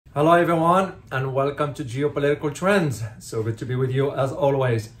Hello everyone and welcome to Geopolitical Trends. So good to be with you as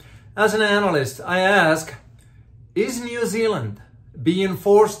always. As an analyst, I ask, is New Zealand being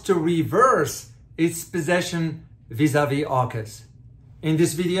forced to reverse its position vis-a-vis AUKUS? In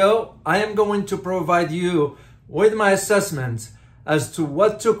this video, I am going to provide you with my assessments as to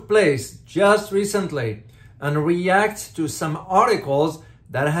what took place just recently and react to some articles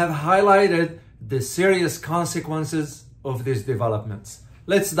that have highlighted the serious consequences of these developments.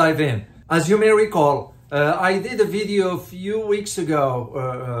 Let's dive in. As you may recall, I did a video a few weeks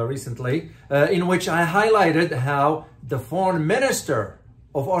ago, recently, in which I highlighted how the Foreign Minister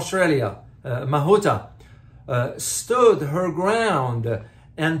of Australia, Mahuta, stood her ground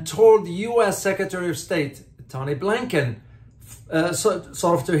and told U.S. Secretary of State, Tony Blinken, sort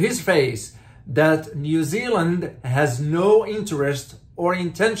of to his face, that New Zealand has no interest or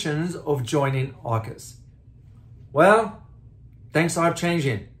intentions of joining AUKUS. Well, things are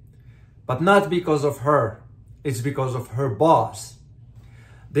changing, but not because of her. It's because of her boss.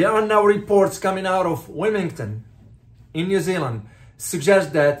 There are now reports coming out of Wellington in New Zealand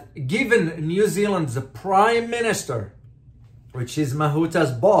suggest that given New Zealand's Prime Minister, which is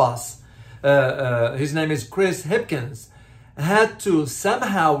Mahuta's boss, his name is Chris Hipkins, had to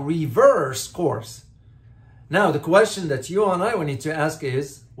somehow reverse course. Now, the question that you and I will need to ask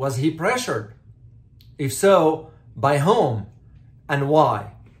is, was he pressured? If so, by whom? And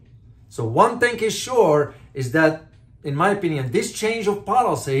why? So one thing is sure is that, in my opinion, this change of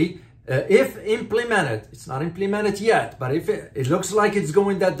policy, if implemented, it's not implemented yet, but if it looks like it's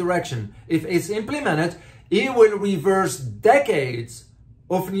going that direction, if it's implemented, it will reverse decades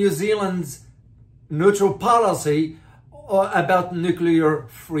of New Zealand's neutral policy about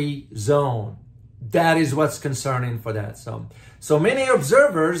nuclear-free zone. That is what's concerning for that. So many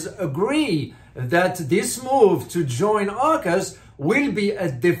observers agree that this move to join AUKUS will be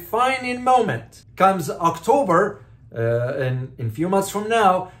a defining moment comes October, in a few months from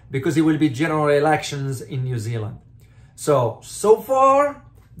now, because it will be general elections in New Zealand. So far,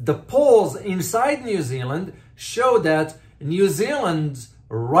 the polls inside New Zealand show that New Zealand's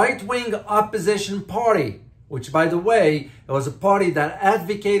right-wing opposition party, which, by the way, was a party that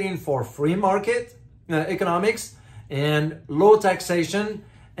advocating for free market economics and low taxation,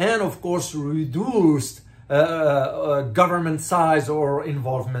 and of course reduced government size or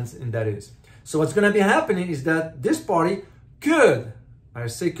involvement in that is. So what's going to be happening is that this party could, I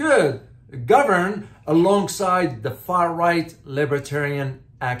say could, govern alongside the far-right Libertarian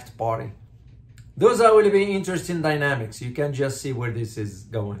ACT party. Those are really be interesting dynamics. You can just see where this is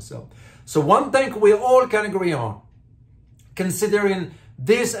going. So one thing we all can agree on, considering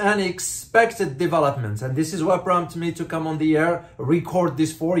these unexpected developments, and this is what prompted me to come on the air, record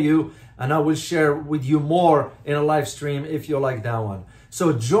this for you, and I will share with you more in a live stream if you like that one.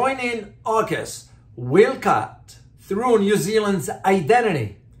 So joining AUKUS will cut through New Zealand's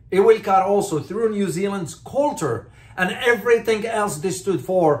identity. It will cut also through New Zealand's culture and everything else they stood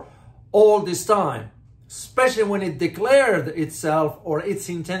for all this time, especially when it declared itself or its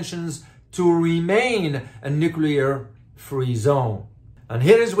intentions to remain a nuclear-free zone. And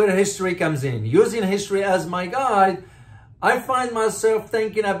here is where history comes in. Using history as my guide, I find myself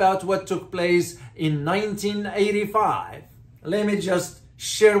thinking about what took place in 1985. Let me just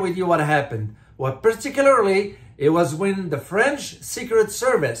share with you what happened. Well, particularly, it was when the French Secret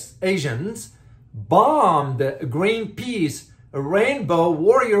Service agents bombed Greenpeace, a Rainbow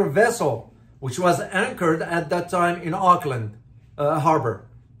Warrior vessel, which was anchored at that time in Auckland Harbor.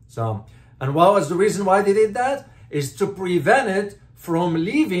 And what was the reason why they did that? Is to prevent it from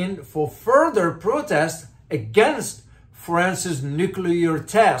leaving for further protests against France's nuclear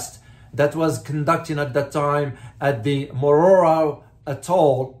test that was conducting at that time at the Mororo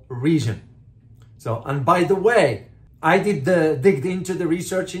Atoll region. And by the way, I did dig into the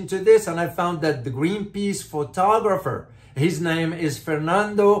research into this, and I found that the Greenpeace photographer, his name is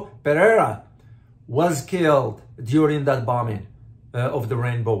Fernando Pereira, was killed during that bombing of the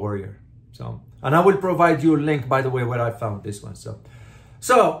Rainbow Warrior. And I will provide you a link, by the way, where I found this one.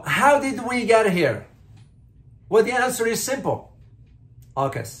 So how did we get here? Well, the answer is simple.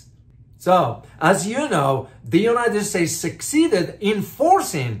 AUKUS. So, as you know, the United States succeeded in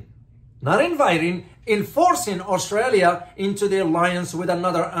forcing, not inviting, enforcing Australia into the alliance with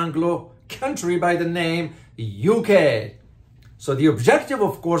another Anglo country by the name UK. So the objective,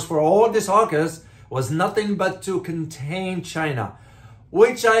 of course, for all this AUKUS was nothing but to contain China,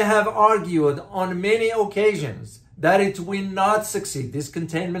 which I have argued on many occasions that it will not succeed. This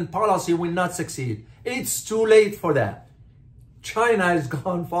containment policy will not succeed. It's too late for that. China has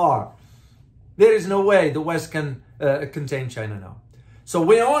gone far. There is no way the West can contain China now. So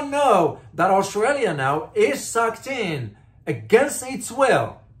we all know that Australia now is sucked in against its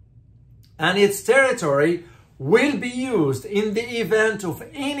will, and its territory will be used in the event of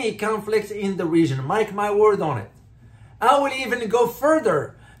any conflict in the region. Mark my word on it. I will even go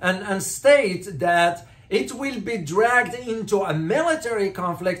further and state that it will be dragged into a military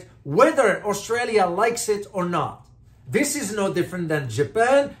conflict whether Australia likes it or not. This is no different than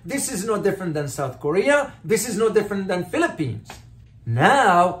Japan. This is no different than South Korea. This is no different than Philippines.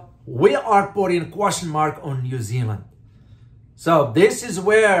 Now we are putting question mark on New Zealand. So this is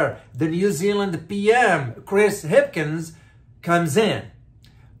where the New Zealand PM, Chris Hipkins, comes in.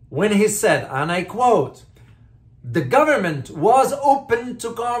 When he said, and I quote, "The government was open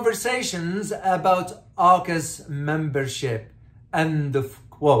to conversations about AUKUS membership," end of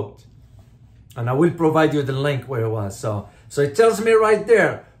quote. And I will provide you the link where it was. So it tells me right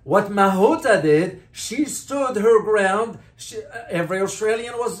there, what Mahuta did, she stood her ground. Every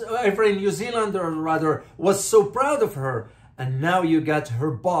New Zealander rather, was so proud of her. And now you got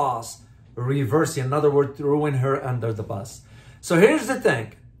her boss reversing, in other words, throwing her under the bus. So here's the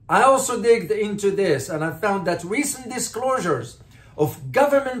thing. I also digged into this and I found that recent disclosures of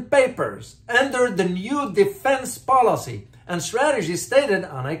government papers under the new defense policy and strategy stated,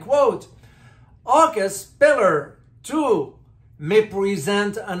 and I quote, "AUKUS Pillar 2 may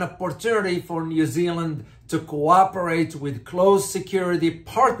present an opportunity for New Zealand to cooperate with close security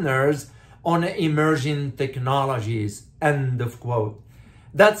partners on emerging technologies," end of quote.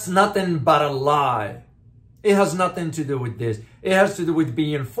 That's nothing but a lie. It has nothing to do with this. It has to do with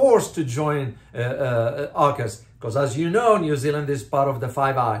being forced to join AUKUS. Because as you know, New Zealand is part of the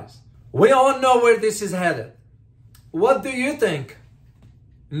Five Eyes. We all know where this is headed. What do you think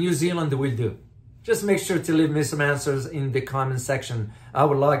New Zealand will do? Just make sure to leave me some answers in the comment section. I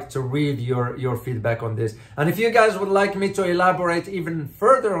would like to read your feedback on this. And if you guys would like me to elaborate even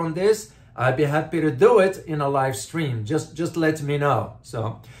further on this, I'd be happy to do it in a live stream. Just let me know. So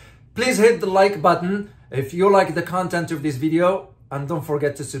please hit the like button if you like the content of this video, and don't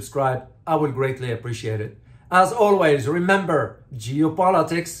forget to subscribe. I would greatly appreciate it. As always, remember,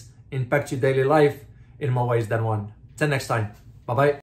 geopolitics impact your daily life in more ways than one. Till next time. Bye-bye.